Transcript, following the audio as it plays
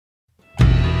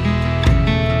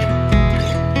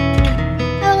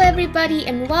everybody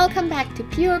and welcome back to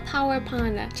Pure Power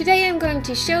Panda. Today I'm going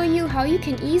to show you how you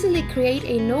can easily create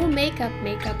a no makeup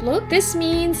look. This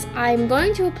means I'm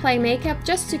going to apply makeup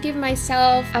just to give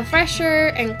myself a fresher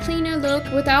and cleaner look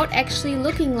without actually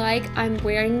looking like I'm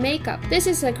wearing makeup. This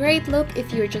is a great look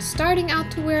if you're just starting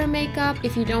out to wear makeup,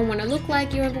 if you don't want to look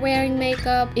like you're wearing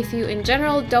makeup, if you in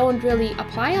general don't really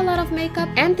apply a lot of makeup,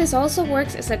 and this also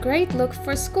works as a great look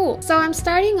for school. So I'm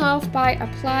starting off by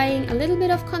applying a little bit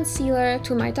of concealer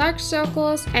to my dark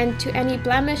circles and to any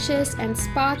blemishes and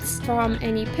spots from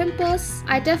any pimples.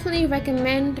 I definitely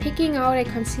recommend picking out a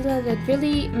concealer that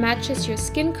really matches your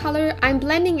skin color. I'm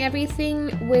blending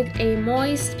everything with a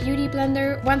moist beauty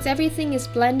blender. Once everything is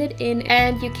blended in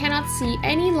and you cannot see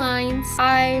any lines,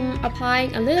 I'm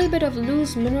applying a little bit of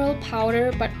loose mineral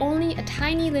powder, but only a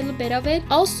tiny little bit of it.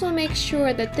 Also make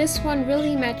sure that this one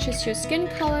really matches your skin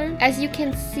color. As you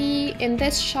can see in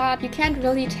this shot, you can't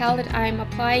really tell that I'm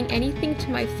applying anything to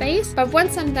my face, but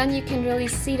once I'm done you can really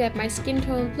see that my skin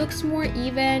tone looks more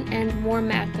even and more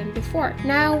matte than before.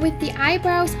 Now with the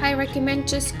eyebrows, I recommend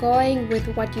just going with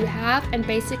what you have and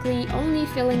basically only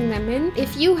filling them in.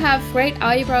 If you have great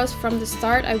eyebrows from the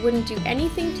start, I wouldn't do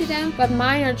anything to them, but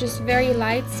mine are just very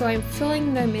light, so I'm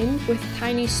filling them in with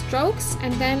tiny strokes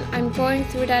and then I'm going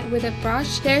through that with a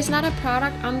brush. There's not a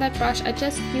product on that brush, I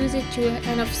just use it to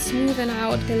kind of smoothen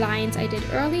out the lines I did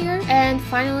earlier. And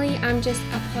finally I'm just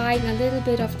applying a little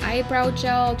bit of eyebrow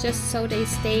gel just so they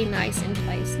stay nice in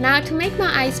place. Now to make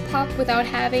my eyes pop without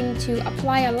having to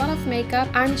apply a lot of makeup,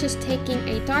 I'm just taking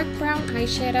a dark brown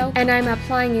eyeshadow and I'm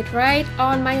applying it right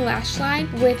on my lash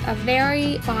line with a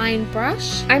very fine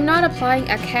brush. I'm not applying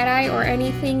a cat eye or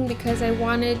anything because I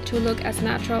want it to look as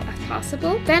natural as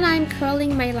possible. Then I'm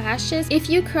curling my lashes. If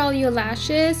you curl your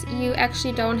lashes, you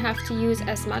actually don't have to use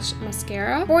as much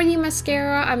mascara. For the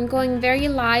mascara, I'm going very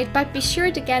light, but be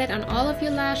sure to get it on all of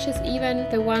your lashes, even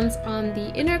the ones on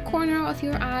the inner corner of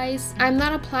your eyes. I'm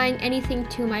not applying anything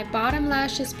to my bottom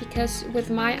lashes because with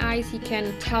my eyes you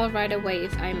can tell right away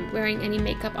if I'm wearing any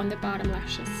makeup on the bottom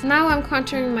lashes. Now I'm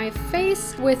contouring my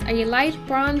face with a light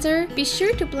bronzer. Be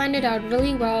sure to blend it out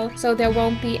really well so there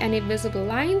won't be any visible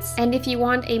lines. And if you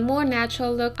want a more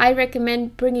natural look, I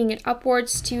recommend bringing it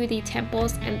upwards to the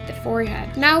temples and the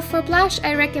forehead. Now for blush,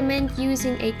 I recommend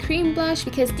using a cream blush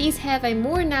because these have a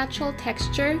more natural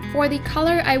texture. For the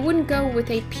color, I wouldn't go with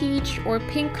a peach or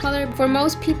pink color. For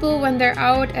most people, when they're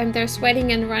out and they're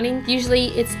sweating and running, usually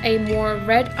it's a more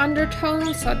red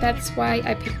undertone, so that's why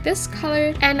I picked this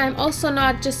color. And I'm also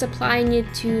not just applying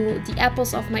it to the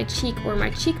apples of my cheek or my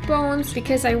cheekbones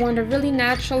because I want a really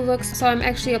natural look, so I'm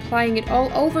actually applying it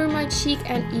all over my cheek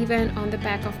and even on the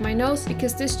back of my nose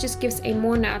because this just gives a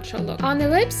more natural look. On the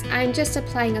lips, I'm just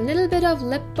applying a little bit of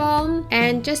lip balm,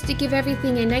 and just to give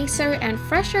everything a nicer and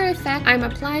fresher effect, I'm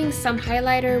applying some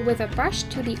highlighter with a brush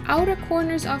to the outer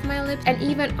corners of my lips and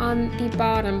even on the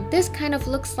bottom. This kind of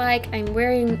looks like I'm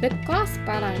wearing lip gloss,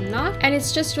 but I'm not, and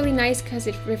it's just really nice because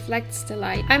it reflects the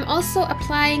light. I'm also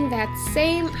applying that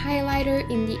same highlighter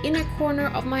in the inner corner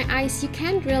of my eyes. You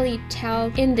can't really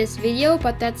tell in this video,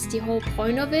 but that's the whole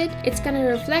point of it. It's gonna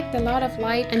reflect a lot of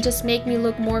light and just make me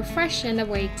look more fresh and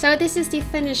awake. So this is the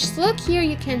finished look. Here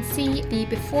you can see the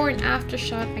before and after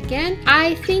shot again.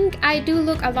 I think I do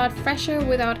look a lot fresher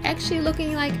without actually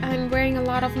looking like I'm wearing a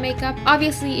lot of makeup.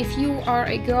 Obviously, if you are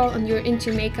a girl and you're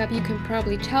into makeup, you can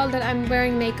probably tell that I'm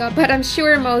wearing makeup, but I'm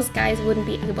sure most guys wouldn't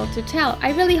be able to tell.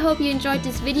 I really hope you enjoyed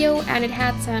this video and it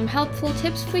had some helpful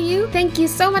tips for you. Thank you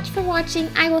so much for watching.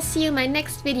 I will see you in my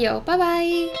next video. Bye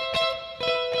bye!